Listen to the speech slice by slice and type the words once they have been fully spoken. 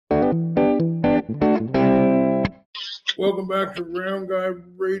Welcome back to Round Guy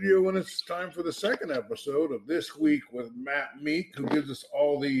Radio, and it's time for the second episode of This Week with Matt Meek, who gives us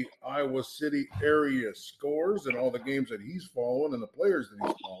all the Iowa City area scores and all the games that he's following and the players that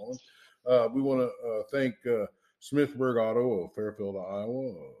he's following. We want to thank Smithburg Auto of Fairfield,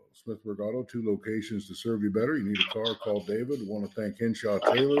 Iowa. Smithburg Auto, 2 locations to serve you better. You need a car, call David. Want to thank Henshaw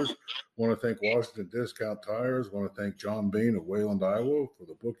Trailers. Want to thank Washington Discount Tires. Want to thank John Bain of Wayland, Iowa for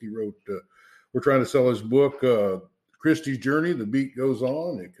the book he wrote. We're trying to sell his book, Christie's Journey, The Beat Goes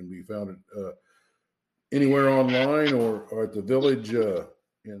On. It can be found at anywhere online or at the Village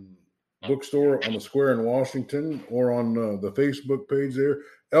in bookstore on the square in Washington, or on the Facebook page there.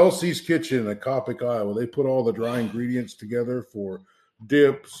 Elsie's Kitchen at Coppic, Iowa. They put all the dry ingredients together for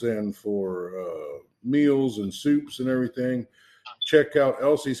dips and for meals and soups and everything. Check out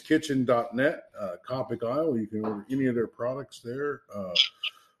elsie'skitchen.net, Coppic, Iowa. You can order any of their products there.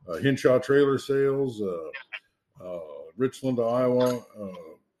 Henshaw Trailer Sales, Richland, Iowa,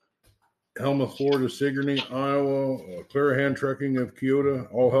 Helmuth Ford of Sigourney, Iowa, Clarahan Trucking of Keota,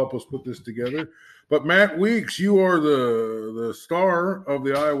 all help us put this together. But Matt Weeks, you are the star of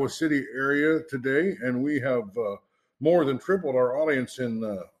the Iowa City area today, and we have more than tripled our audience in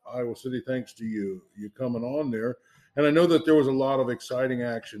Iowa City thanks to you coming on there. And I know that there was a lot of exciting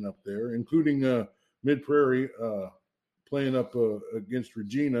action up there, including Mid Prairie playing up against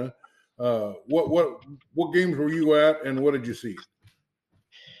Regina. What games were you at, and what did you see?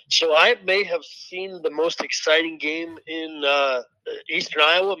 So I may have seen the most exciting game in Eastern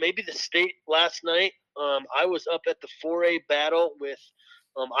Iowa, maybe the state last night. I was up at the 4A battle with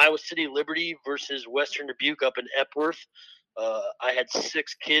Iowa City Liberty versus Western Dubuque up in Epworth. I had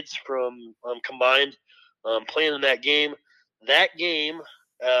 6 kids from combined playing in that game. That game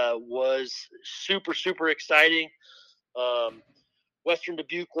was super, super exciting. Western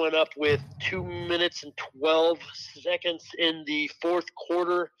Dubuque went up with 2 minutes and 12 seconds in the fourth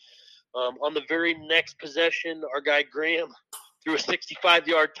quarter. On the very next possession, our guy Graham threw a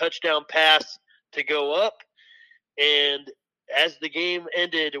 65-yard touchdown pass to go up. And as the game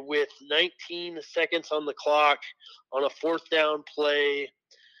ended with 19 seconds on the clock on a 4th down play,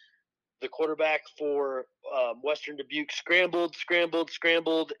 the quarterback for Western Dubuque scrambled,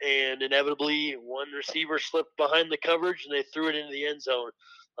 and inevitably one receiver slipped behind the coverage, and they threw it into the end zone.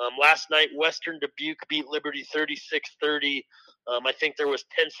 Last night, Western Dubuque beat Liberty 36-30. I think there was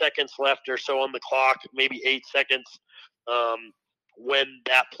 10 seconds left or so on the clock, maybe 8 seconds when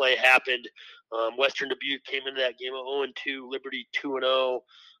that play happened. Western Dubuque came into that game at 0-2, Liberty 2-0.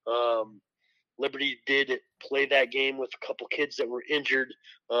 Liberty did play that game with a couple kids that were injured,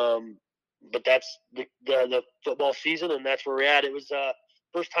 but that's the football season, and that's where we're at. It was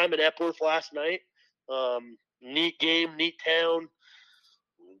first time in Epworth last night. Neat game, neat town.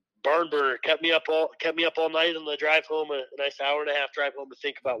 Barn burner kept me up all night on the drive home. A nice hour and a half drive home to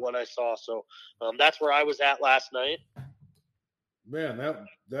think about what I saw. So that's where I was at last night. Man,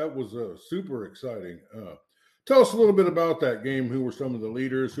 that was super exciting. Tell us a little bit about that game. Who were some of the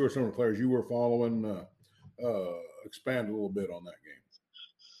leaders? Who are some of the players you were following? Expand a little bit on that game.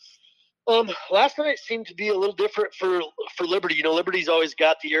 Last night seemed to be a little different for Liberty. You know, Liberty's always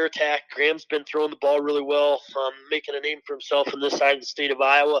got the air attack. Graham's been throwing the ball really well, making a name for himself on this side of the state of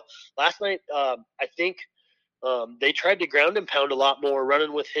Iowa. Last night, I think they tried to ground and pound a lot more,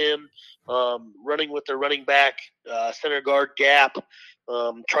 running with him, running with their running back, center guard gap,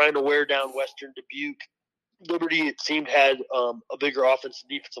 trying to wear down Western Dubuque. Liberty, it seemed, had a bigger offensive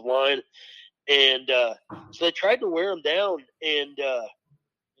defensive line, and so they tried to wear him down. And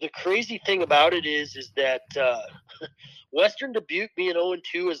the crazy thing about it is that Western Dubuque, being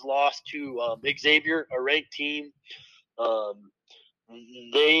 0-2, has lost to Xavier, a ranked team.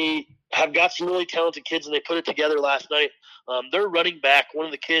 They have got some really talented kids, and they put it together last night. Their running back, one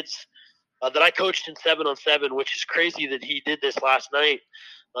of the kids that I coached in 7-on-7, which is crazy that he did this last night.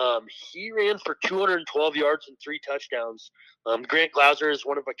 He ran for 212 yards and 3 touchdowns. Grant Glauser is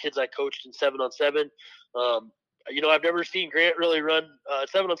one of the kids I coached in 7-on-7. You know, I've never seen Grant really run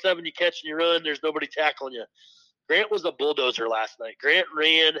 7-on-7. You catch and you run. There's nobody tackling you. Grant was a bulldozer last night. Grant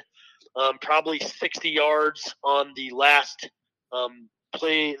ran probably 60 yards on the last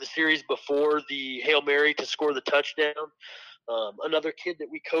play, the series before the Hail Mary to score the touchdown. Another kid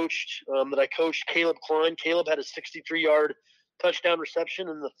that we coached, that I coached, Caleb Klein. Caleb had a 63-yard touchdown reception.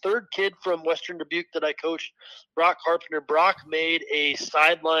 And the third kid from Western Dubuque that I coached, Brock Carpenter. Brock made a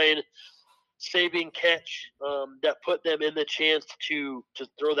sideline saving catch that put them in the chance to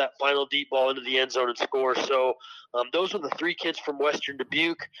throw that final deep ball into the end zone and score. So those are the 3 kids from Western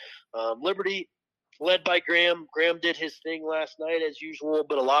Dubuque. Liberty led by Graham. Graham did his thing last night as usual,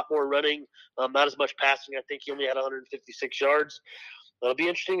 but a lot more running, not as much passing. I think he only had 156 yards. It'll be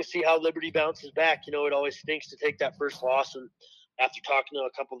interesting to see how Liberty bounces back. You know, it always stinks to take that first loss. And after talking to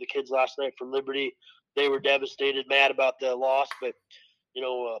a couple of the kids last night from Liberty, they were devastated, mad about the loss. But, you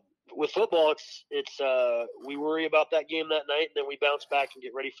know, with football, it's we worry about that game that night, and then we bounce back and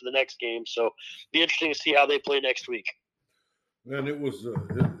get ready for the next game. So it'll be interesting to see how they play next week. And it was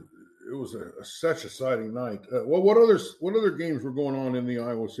such a exciting night. What other games were going on in the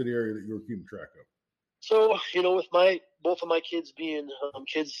Iowa City area that you were keeping track of? So, you know, with both of my kids being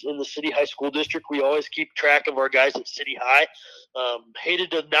kids in the City High School District, we always keep track of our guys at City High.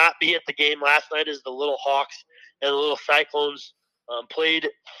 Hated to not be at the game last night as the Little Hawks and the Little Cyclones played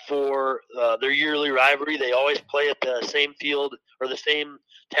for their yearly rivalry. They always play at the same field or the same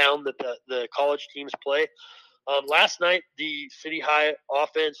town that the college teams play. Last night, the City High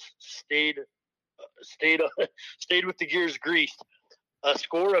offense stayed with the gears greased. A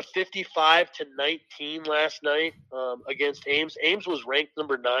score of 55-19 last night against Ames. Ames was ranked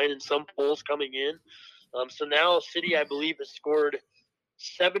number 9 in some polls coming in. So now City, I believe, has scored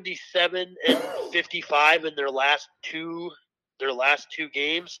 77 and 55 in their last two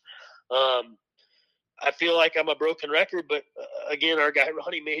games. I feel like I'm a broken record, but again, our guy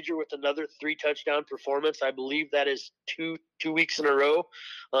Ronnie Major with another 3-touchdown performance. I believe that is two weeks in a row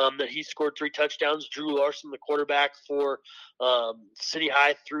that he scored 3 touchdowns. Drew Larson, the quarterback for City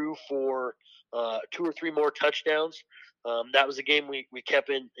High, threw for 2 or 3 more touchdowns. That was a game we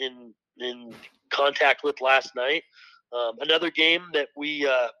kept in contact with last night. Another game that we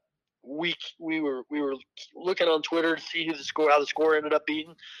were looking on Twitter to see how the score ended up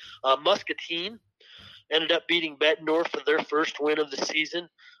being. Muscatine ended up beating Bettendorf for their first win of the season.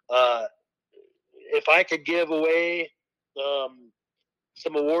 If I could give away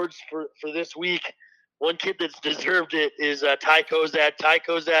some awards for this week, one kid that's deserved it is Ty Kozad. Ty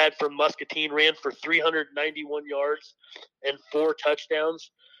Kozad from Muscatine ran for 391 yards and 4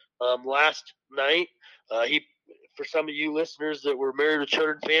 touchdowns last night. For some of you listeners that were Married with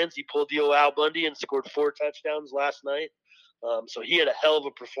Children fans, he pulled the old Al Bundy and scored 4 touchdowns last night. So he had a hell of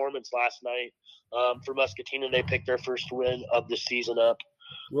a performance last night for Muscatine, and they picked their first win of the season up.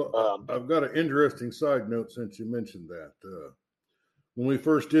 Well, I've got an interesting side note since you mentioned that. When we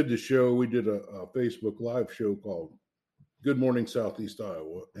first did the show, we did a Facebook Live show called Good Morning Southeast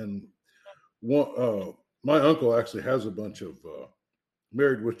Iowa. And my uncle actually has a bunch of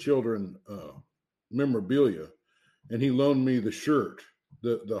Married with Children memorabilia, and he loaned me the shirt,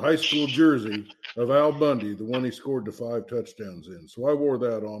 the high school jersey of Al Bundy, the one he scored the 5 touchdowns in. So I wore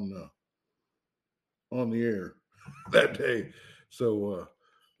that on the air that day. So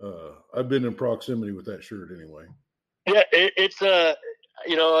I've been in proximity with that shirt anyway. Yeah, it's I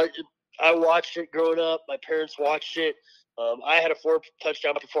watched it growing up. My parents watched it. I had a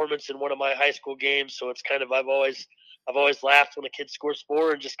 4-touchdown performance in one of my high school games, so it's kind of I've always laughed when a kid scores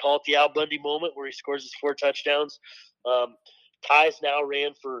 4 and just call it the Al Bundy moment where he scores his 4 touchdowns. Ty's now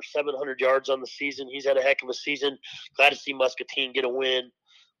ran for 700 yards on the season. He's had a heck of a season. Glad to see Muscatine get a win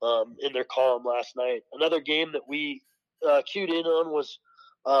in their column last night. Another game that we cued in on was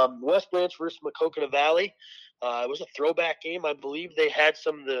West Branch versus Maquoketa Valley. It was a throwback game. I believe they had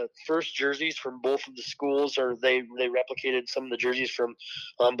some of the first jerseys from both of the schools, or they replicated some of the jerseys from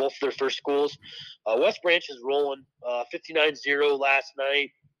both of their first schools. West Branch is rolling 59-0 last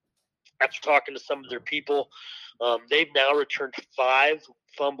night. After talking to some of their people, they've now returned 5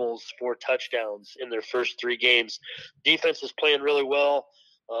 fumbles for touchdowns in their first 3 games. Defense is playing really well.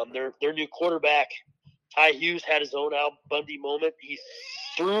 Their new quarterback, Ty Hughes, had his own Al Bundy moment. He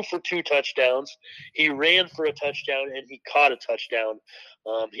threw for 2 touchdowns. He ran for a touchdown, and he caught a touchdown.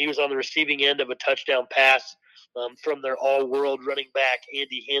 He was on the receiving end of a touchdown pass from their all-world running back,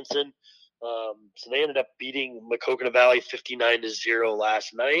 Andy Hansen. So they ended up beating Maquoketa Valley 59-0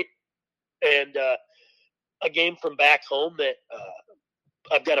 last night. And a game from back home that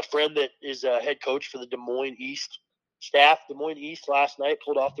I've got a friend that is a head coach for the Des Moines East staff. Des Moines East last night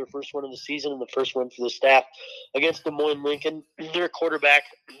pulled off their first win of the season and the first win for the staff against Des Moines Lincoln. Their quarterback,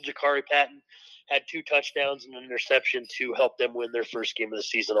 Jakari Patton, had 2 touchdowns and an interception to help them win their first game of the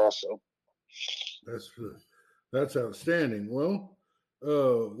season also. That's outstanding. Well,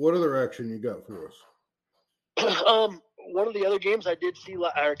 what other action you got for us? One of the other games I did see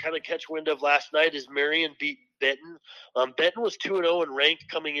or kind of catch wind of last night is Marion beat Benton. Benton was 2-0 and ranked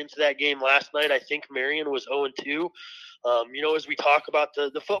coming into that game last night. I think Marion was 0-2. As we talk about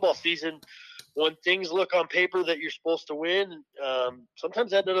the football season, when things look on paper that you're supposed to win,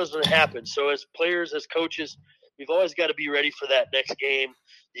 sometimes that doesn't happen. So as players, as coaches, we've always got to be ready for that next game.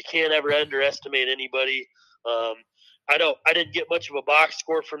 You can't ever underestimate anybody. I didn't get much of a box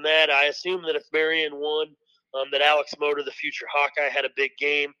score from that. I assume that if Marion won, that Alex Motor, the future Hawkeye, had a big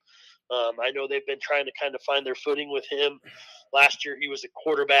game. I know they've been trying to kind of find their footing with him. Last year he was a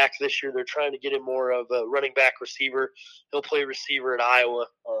quarterback. This year they're trying to get him more of a running back receiver. He'll play receiver at Iowa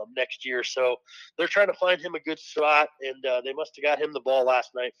next year. So they're trying to find him a good spot, and they must have got him the ball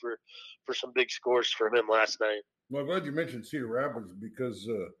last night for some big scores from him last night. Well, I'm glad you mentioned Cedar Rapids because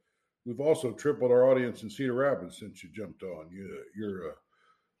we've also tripled our audience in Cedar Rapids since you jumped on. You're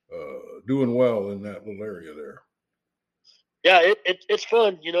doing well in that little area there. Yeah, it's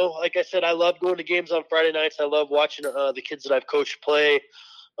fun. Like I said, I love going to games on Friday nights. I love watching the kids that I've coached play.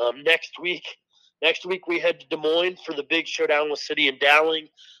 Next week we head to Des Moines for the big showdown with City and Dowling,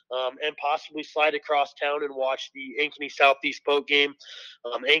 and possibly slide across town and watch the Ankeny Southeast Polk game.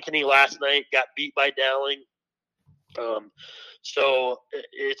 Ankeny last night got beat by Dowling. So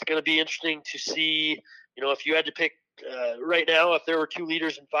it's going to be interesting to see, if you had to pick right now, if there were two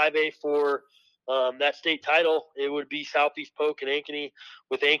leaders in 5A for that state title, it would be Southeast Polk and Ankeny,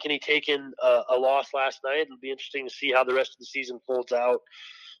 with Ankeny taking a loss last night. It'll be interesting to see how the rest of the season folds out.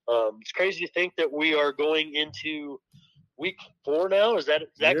 It's crazy to think that we are going into week 4 now. Is that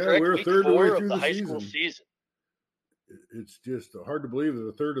correct? We're week third 4 way of through the the high school season. It's just hard to believe that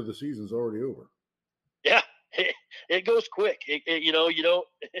a third of the season's already over. Yeah, it goes quick. You don't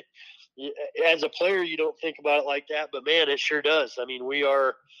as a player you don't think about it like that, but man, it sure does. I mean, we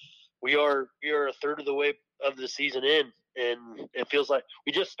are a third of the way of the season in, and it feels like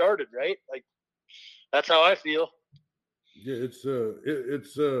we just started, right? Like that's how I feel. Yeah,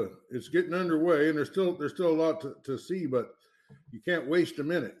 it's getting underway, and there's still a lot to see, but you can't waste a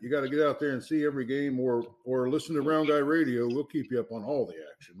minute. You got to get out there and see every game, or listen to Round Guy Radio. We'll keep you up on all the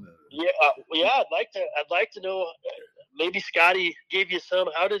action. Yeah. I'd like to know. Maybe Scotty gave you some.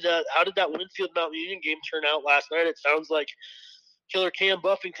 How did that Winfield Mount Union game turn out last night? It sounds like Killer Cam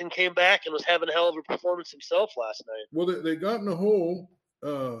Buffington came back and was having a hell of a performance himself last night. Well, they got in a hole,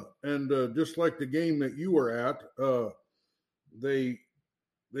 and just like the game that you were at, they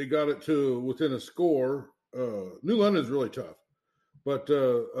got it to within a score. New London's really tough, but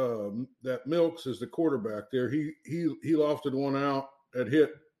that Milks is the quarterback there. He lofted one out and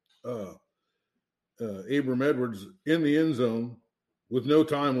hit Abram Edwards in the end zone with no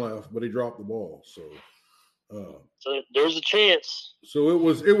time left, but he dropped the ball. So there's a chance. So it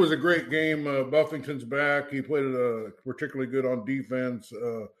was a great game. Buffington's back. He played particularly good on defense.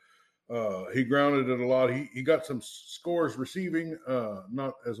 He grounded it a lot. He got some scores receiving,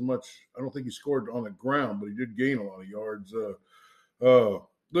 not as much. I don't think he scored on the ground, but he did gain a lot of yards.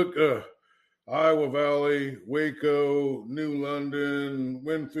 Look, Iowa Valley, Waco, New London,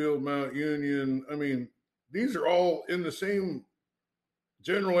 Winfield, Mount Union. I mean, these are all in the same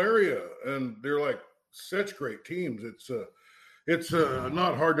general area, and they're like such great teams. It's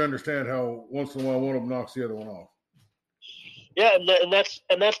not hard to understand how once in a while one of them knocks the other one off. Yeah, and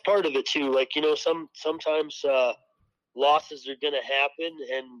that's part of it too. Like, sometimes losses are going to happen,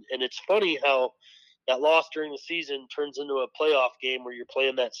 and it's funny how that loss during the season turns into a playoff game where you're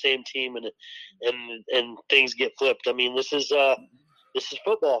playing that same team and things get flipped. I mean, this is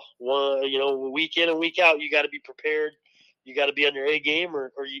football. Week in and week out, you got to be prepared. You got to be on your A game,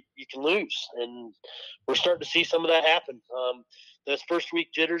 or you can lose. And we're starting to see some of that happen. Those first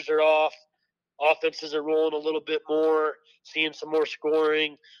week jitters are off. Offenses are rolling a little bit more, seeing some more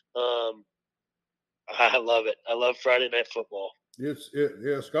scoring. I love it. I love Friday Night Football.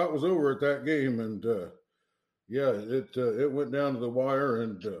 Scott was over at that game, and it went down to the wire,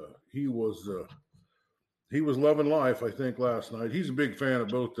 and he was loving life, I think, last night. He's a big fan of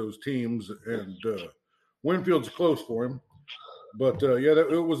both those teams, and Winfield's close for him. But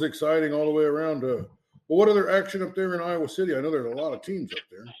it was exciting all the way around. What other action up there in Iowa City? I know there's a lot of teams up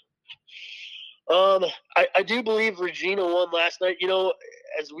there. I do believe Regina won last night.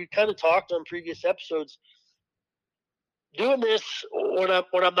 As we kind of talked on previous episodes, doing this when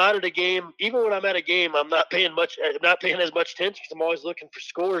I'm not at a game, even when I'm at a game, I'm not paying as much attention because I'm always looking for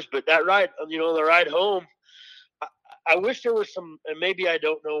scores. But that ride, the ride home, I wish there was some, and maybe I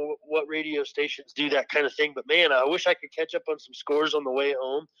don't know what radio stations do that kind of thing, but man, I wish I could catch up on some scores on the way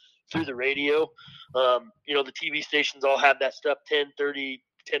home through the radio. The TV stations all have that stuff, 10:30,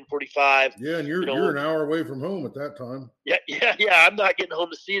 10:45. Yeah, and you're an hour away from home at that time. Yeah. I'm not getting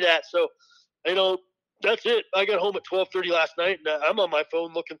home to see that. So, that's it. I got home at 12:30 last night, and I'm on my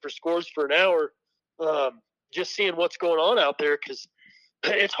phone looking for scores for an hour, just seeing what's going on out there because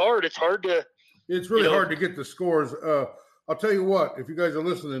it's hard. It's hard to. It's really hard to get the scores. I'll tell you what, if you guys are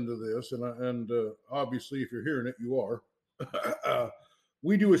listening to this, and obviously if you're hearing it, you are,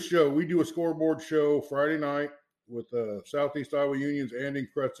 we do a show. We do a scoreboard show Friday night with Southeast Iowa Union's Andy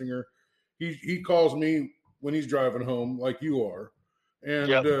Kretzinger. He calls me when he's driving home, like you are,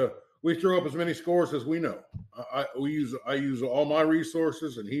 and we throw up as many scores as we know. I use all my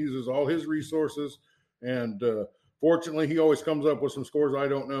resources, and he uses all his resources, and fortunately, he always comes up with some scores I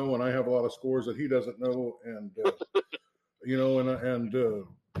don't know, and I have a lot of scores that he doesn't know, and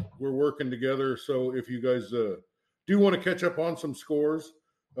we're working together. So if you guys do want to catch up on some scores,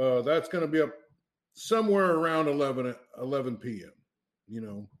 that's going to be up somewhere around 11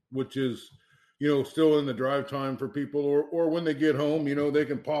 p.m., which is, still in the drive time for people, or when they get home, they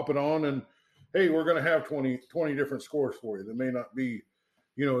can pop it on and, hey, we're going to have 20 different scores for you. That may not be,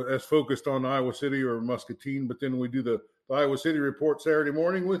 as focused on Iowa City or Muscatine, but then we do the Iowa City report Saturday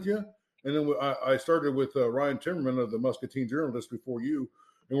morning with you. And then I started with Ryan Timmerman of the Muscatine Journal just before you,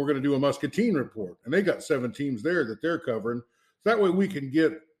 and we're going to do a Muscatine report. And they got 7 teams there that they're covering. So that way we can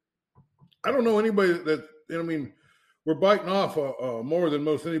get – I don't know anybody we're biting off more than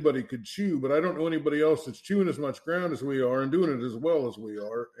most anybody could chew, but I don't know anybody else that's chewing as much ground as we are and doing it as well as we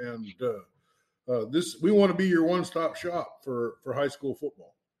are. And we want to be your one-stop shop for high school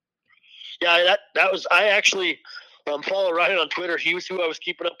football. Yeah, that was – I actually follow Ryan on Twitter. He was who I was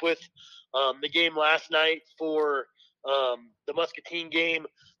keeping up with the game last night for the Muscatine game.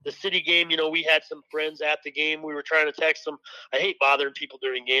 The city game, we had some friends at the game. We were trying to text them. I hate bothering people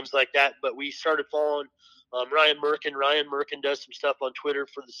during games like that, but we started following Ryan Merkin. Ryan Merkin does some stuff on Twitter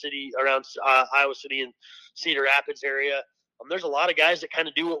for the city around Iowa City and Cedar Rapids area. There's a lot of guys that kind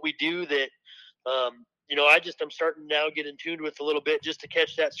of do what we do that, I'm starting now get in tune with a little bit just to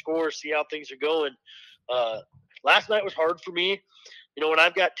catch that score, see how things are going. Last night was hard for me. When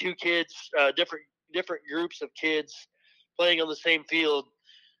I've got 2 kids, different groups of kids playing on the same field,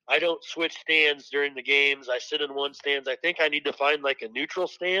 I don't switch stands during the games. I sit in one stand. I think I need to find like a neutral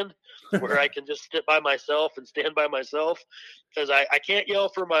stand where I can just sit by myself and stand by myself, because I can't yell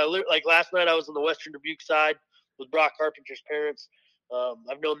for like last night I was on the Western Dubuque side with Brock Carpenter's parents.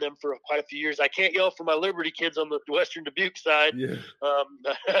 I've known them for quite a few years. I can't yell for my Liberty kids on the Western Dubuque side. Yeah.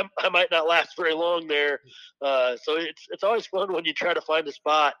 I might not last very long there. So it's always fun when you try to find a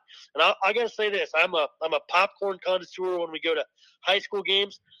spot. And I got to say this: I'm a popcorn connoisseur when we go to high school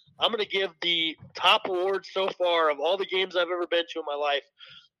games. I'm going to give the top award so far of all the games I've ever been to in my life.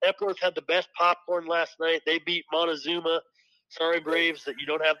 Epworth had the best popcorn last night. They beat Montezuma. Sorry, Braves, that you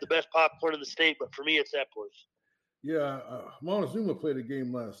don't have the best popcorn in the state, but for me, it's Epworth. Yeah, Montezuma played a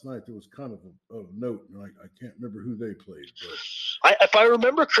game last night that was kind of note, and I can't remember who they played. But if I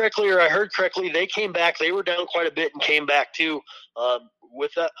remember correctly, or I heard correctly, they came back. They were down quite a bit and came back too.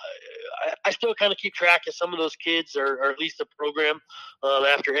 With that, I still kind of keep track of some of those kids, or at least the program.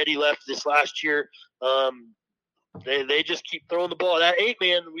 After Eddie left this last year, they just keep throwing the ball. That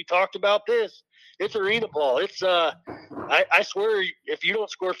 8-man, we talked about this. It's arena ball. It's I swear, if you don't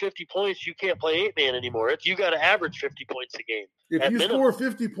score 50 points, you can't play 8-man anymore. You got to average 50 points a game. If you score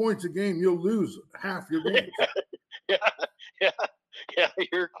 50 points a game, you'll lose half your games. Yeah.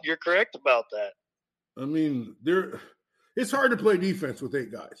 You're correct about that. I mean, it's hard to play defense with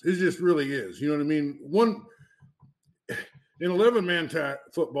 8 guys. It just really is. You know what I mean? In 11-man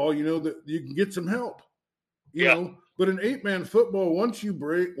football, that you can get some help. You know, but in 8-man football, once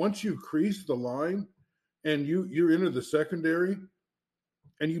you crease the line and you're into the secondary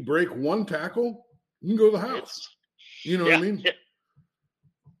and you break one tackle, you can go to the house. You know what I mean? Yeah.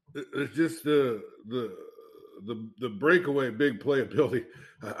 It's just the breakaway big play ability.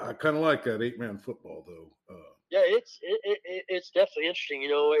 I kind of like that 8-man football though. Yeah, it's definitely interesting.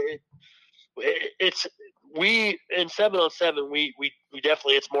 It's we in 7-on-7 we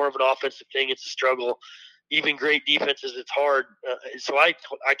definitely, it's more of an offensive thing. It's a struggle. Even great defenses, it's hard. So I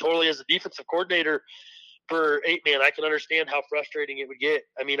totally, as a defensive coordinator for 8-man, I can understand how frustrating it would get.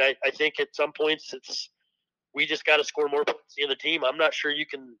 I mean, I think at some points we just got to score more points in the team. I'm not sure you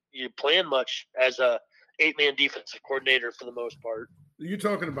plan much as a 8-man defensive coordinator for the most part. You're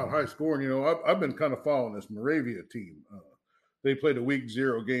talking about high scoring. I've been kind of following this Moravia team. They played a week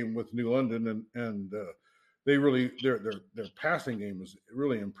 0 game with New London, and they really their passing game is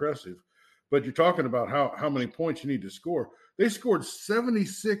really impressive. But you're talking about how many points you need to score. They scored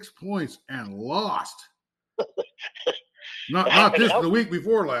 76 points and lost. Not this the week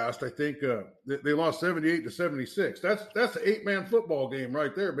before last. I think they lost 78-76. That's an 8-man football game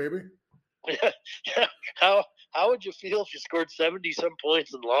right there, baby. Yeah. How would you feel if you scored 70-some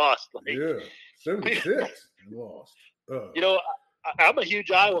points and lost? 76 and lost. I'm a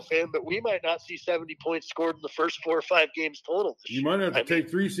huge Iowa fan, but we might not see 70 points scored in the first 4 or 5 games total. You might have to take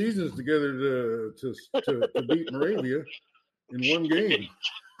 3 seasons together to beat Moravia in one game.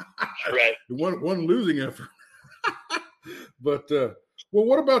 Right. one losing effort. But well,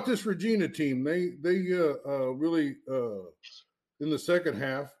 what about this Regina team? They really in the second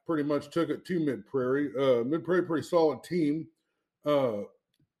half pretty much took it to Mid Prairie. Mid Prairie, pretty solid team.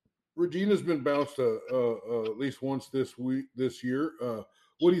 Regina's been bounced at least once this year.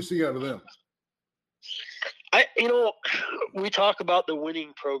 What do you see out of them? We talk about the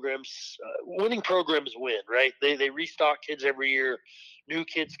winning programs. Winning programs win, right? They restock kids every year. New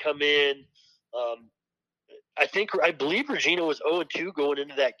kids come in. I believe Regina was 0-2 going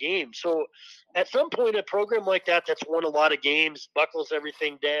into that game. So at some point, a program like that's won a lot of games, buckles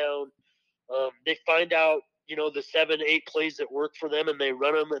everything down. They find out, the 7-8 plays that work for them, and they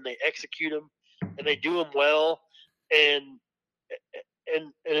run them and they execute them and they do them well. And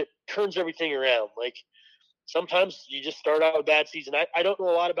it turns everything around. Like, sometimes you just start out a bad season. I don't know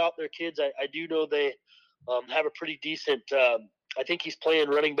a lot about their kids. I do know they have a pretty decent I think he's playing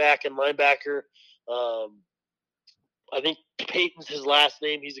running back and linebacker. I think Peyton's his last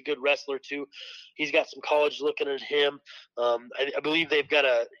name. He's a good wrestler too. He's got some college looking at him. I believe they've got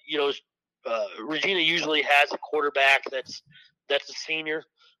Regina usually has a quarterback that's a senior.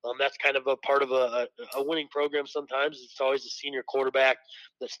 That's kind of a part of a winning program sometimes. It's always a senior quarterback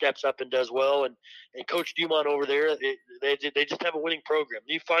that steps up and does well. And Coach Dumont over there, they just have a winning program.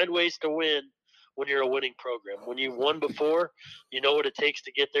 You find ways to win when you're a winning program. When you've won before, you know what it takes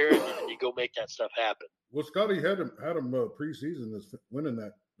to get there, and you go make that stuff happen. Well, Scotty had him preseason as winning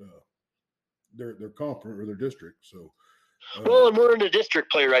that their conference or their district. So, well, and we're in a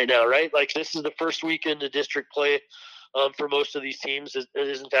district play right now, right? Like, this is the first weekend of district play for most of these teams,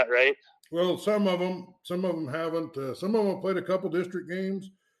 isn't that right? Well, some of them haven't. Some of them have played a couple district games.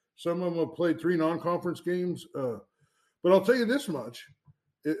 Some of them have played 3 non-conference games. But I'll tell you this much: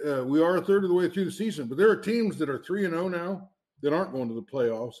 we are a third of the way through the season. But there are teams that are 3-0 now that aren't going to the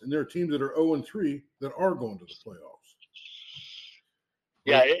playoffs, and there are teams that are 0-3 that are going to the playoffs.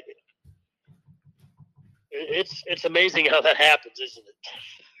 Yeah, it's amazing how that happens, isn't it?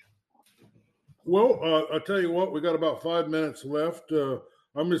 Well, I'll tell you what, we got about 5 minutes left.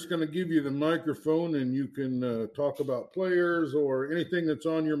 I'm just going to give you the microphone, and you can talk about players or anything that's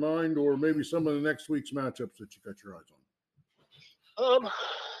on your mind, or maybe some of the next week's matchups that you got your eyes on.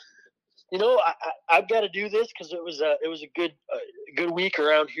 I've got to do this because it was a good week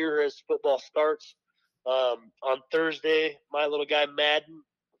around here as football starts. On Thursday, my little guy Madden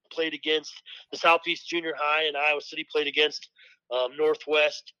played against the Southeast Junior High, and Iowa City played against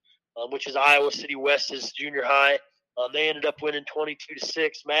Northwest, which is Iowa City West's junior high. They ended up winning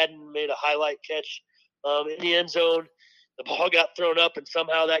 22-6. Madden made a highlight catch in the end zone. The ball got thrown up, and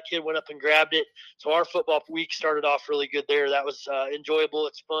somehow that kid went up and grabbed it. So our football week started off really good there. That was enjoyable.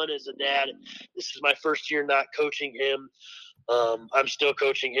 It's fun as a dad. This is my first year not coaching him. I'm still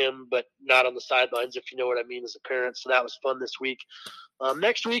coaching him, but not on the sidelines, if you know what I mean, as a parent. So that was fun this week.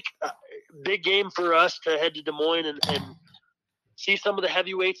 Next week, big game for us to head to Des Moines and see some of the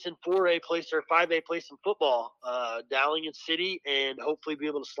heavyweights in 4A place or 5A place in football, Dowling and City, and hopefully be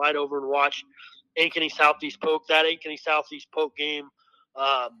able to slide over and watch Ankeny Southeast Polk. That Ankeny Southeast Polk game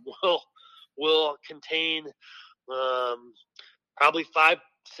will contain probably 5,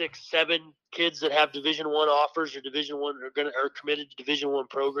 6, 7 kids that have Division I offers or Division I are committed to Division I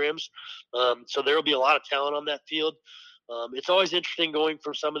programs. So there will be a lot of talent on that field. It's always interesting going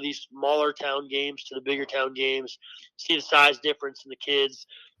from some of these smaller town games to the bigger town games, see the size difference in the kids,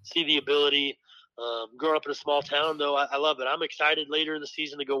 see the ability. Growing up in a small town, though, I love it. I'm excited later in the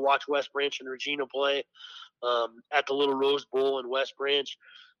season to go watch West Branch and Regina play at the Little Rose Bowl in West Branch.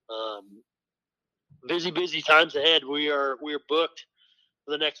 Busy times ahead. We are booked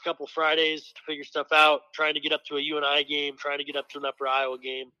for the next couple Fridays to figure stuff out, trying to get up to a UNI game, trying to get up to an Upper Iowa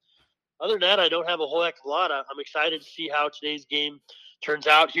game. Other than that, I don't have a whole heck of a lot. I'm excited to see how today's game turns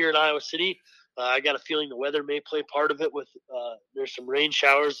out here in Iowa City. I got a feeling the weather may play part of it with there's some rain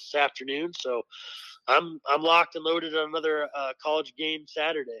showers this afternoon. So I'm locked and loaded on another college game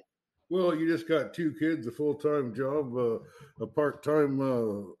Saturday. Well, you just got 2 kids, a full-time job, a part-time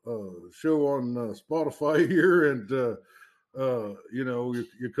show on Spotify here, and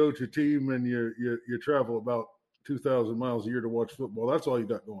you coach a team and you travel about 2,000 miles a year to watch football. That's all you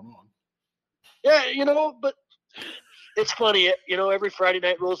got going on. Yeah, but it's funny. Every Friday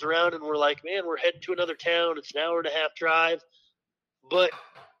night rolls around and we're like, man, we're heading to another town. It's an 1.5 hour drive. But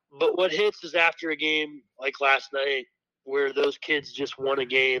what hits is after a game like last night where those kids just won a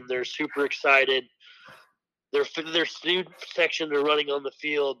game. They're super excited. their student section, they're running on the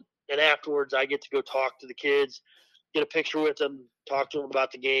field, and afterwards I get to go talk to the kids, get a picture with them, talk to them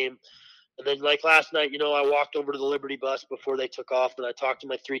about the game. And then, like last night, I walked over to the Liberty bus before they took off, and I talked to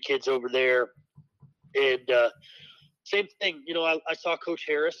my 3 kids over there. And same thing, I saw Coach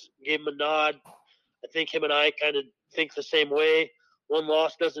Harris, gave him a nod. I think him and I kind of think the same way. One win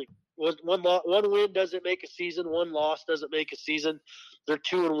doesn't make a season. One loss doesn't make a season. They're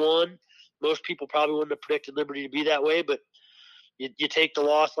 2-1. Most people probably wouldn't have predicted Liberty to be that way, but you take the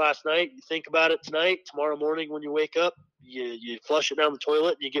loss last night, you think about it tonight, tomorrow morning when you wake up, you flush it down the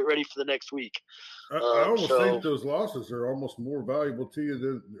toilet, and you get ready for the next week. I almost think those losses are almost more valuable to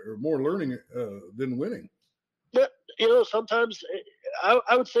you or more learning than winning. But, sometimes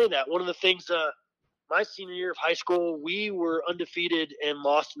I would say that. One of the things my senior year of high school, we were undefeated and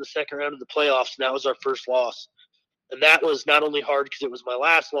lost in the second round of the playoffs, and that was our first loss. And that was not only hard because it was my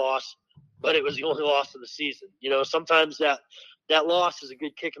last loss, but it was the only loss of the season. Sometimes that loss is a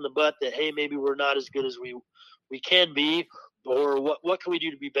good kick in the butt that, hey, maybe we're not as good as we can be, or what can we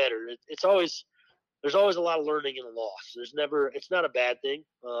do to be better? There's always a lot of learning in a loss. It's not a bad thing.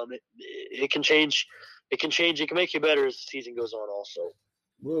 It can change. It can make you better as the season goes on also.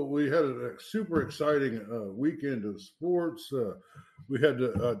 Well, we had a super exciting weekend of sports. We had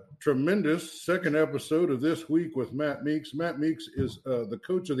a tremendous second episode of This Week with Matt Meeks. Matt Meeks is the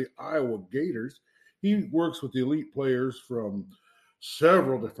coach of the Iowa Gators. He works with the elite players from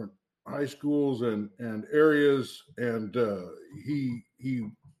several different high schools and areas, and he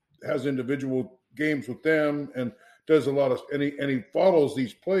has individual games with them and does a lot of and he follows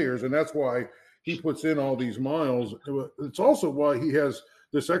these players, and that's why he puts in all these miles. It's also why he has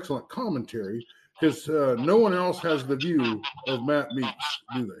this excellent commentary, because no one else has the view of Matt Meeks,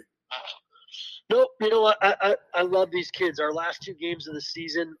 do they? Nope. I love these kids. Our last 2 games of the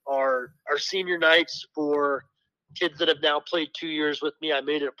season are our senior nights for kids that have now played 2 years with me. I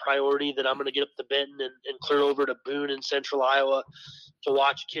made it a priority that I'm going to get up to Benton and clear over to Boone in Central Iowa to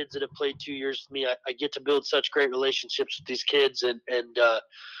watch kids that have played 2 years with me. I get to build such great relationships with these kids, and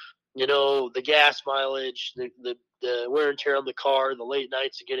the gas mileage, the wear and tear on the car, the late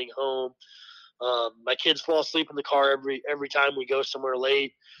nights of getting home. My kids fall asleep in the car every time we go somewhere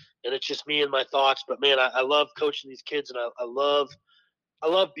late, and it's just me and my thoughts. But man, I love coaching these kids, and I love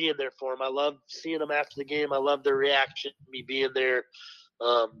being there for them. I love seeing them after the game. I love their reaction, me being there.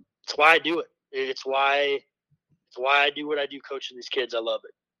 It's why I do it. It's why I do what I do, coaching these kids. I love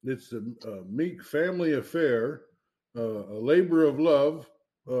it. It's a Meek family affair, a labor of love.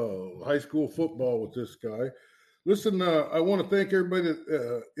 High school football with this guy. Listen, I want to thank everybody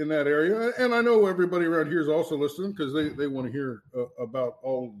in that area, and I know everybody around here is also listening because they want to hear about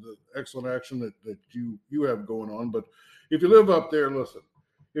all the excellent action that you have going on. But if you live up there, listen,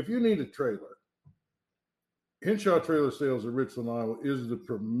 if you need a trailer, Henshaw Trailer Sales of Richland, Iowa is the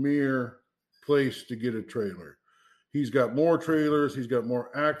premier place to get a trailer. He's got more trailers. He's got more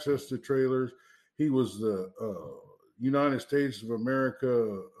access to trailers. He was the United States of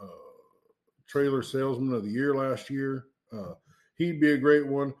America Trailer Salesman of the Year last year. He'd be a great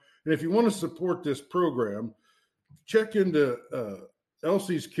one. And if you want to support this program, check into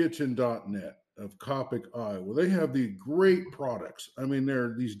elseyskitchen.net of Coppock, Iowa. They have the great products. I mean,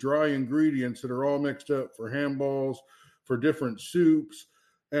 they're these dry ingredients that are all mixed up for handballs, for different soups.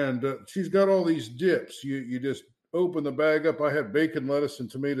 And she's got all these dips. You just open the bag up. I had bacon, lettuce,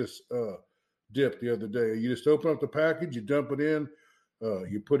 and tomatoes dip the other day. You just open up the package, you dump it in,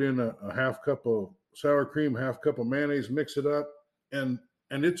 you put in a half cup of sour cream, half cup of mayonnaise, mix it up, and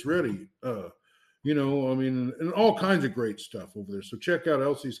it's ready. And all kinds of great stuff over there. So check out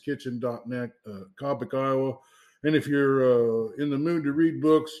elseyskitchen.net, Coppock, Iowa. And if you're in the mood to read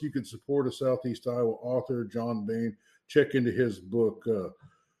books, you can support a Southeast Iowa author, John Bain. Check into his book,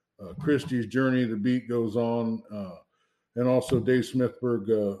 Christie's Journey, The Beat Goes On. And also Dave Smithburg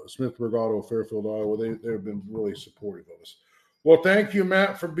Auto, Fairfield, Iowa. They've been really supportive of us. Well, thank you,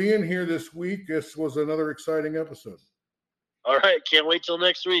 Matt, for being here this week. This was another exciting episode. All right. Can't wait till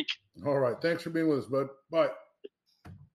next week. All right. Thanks for being with us, bud. Bye.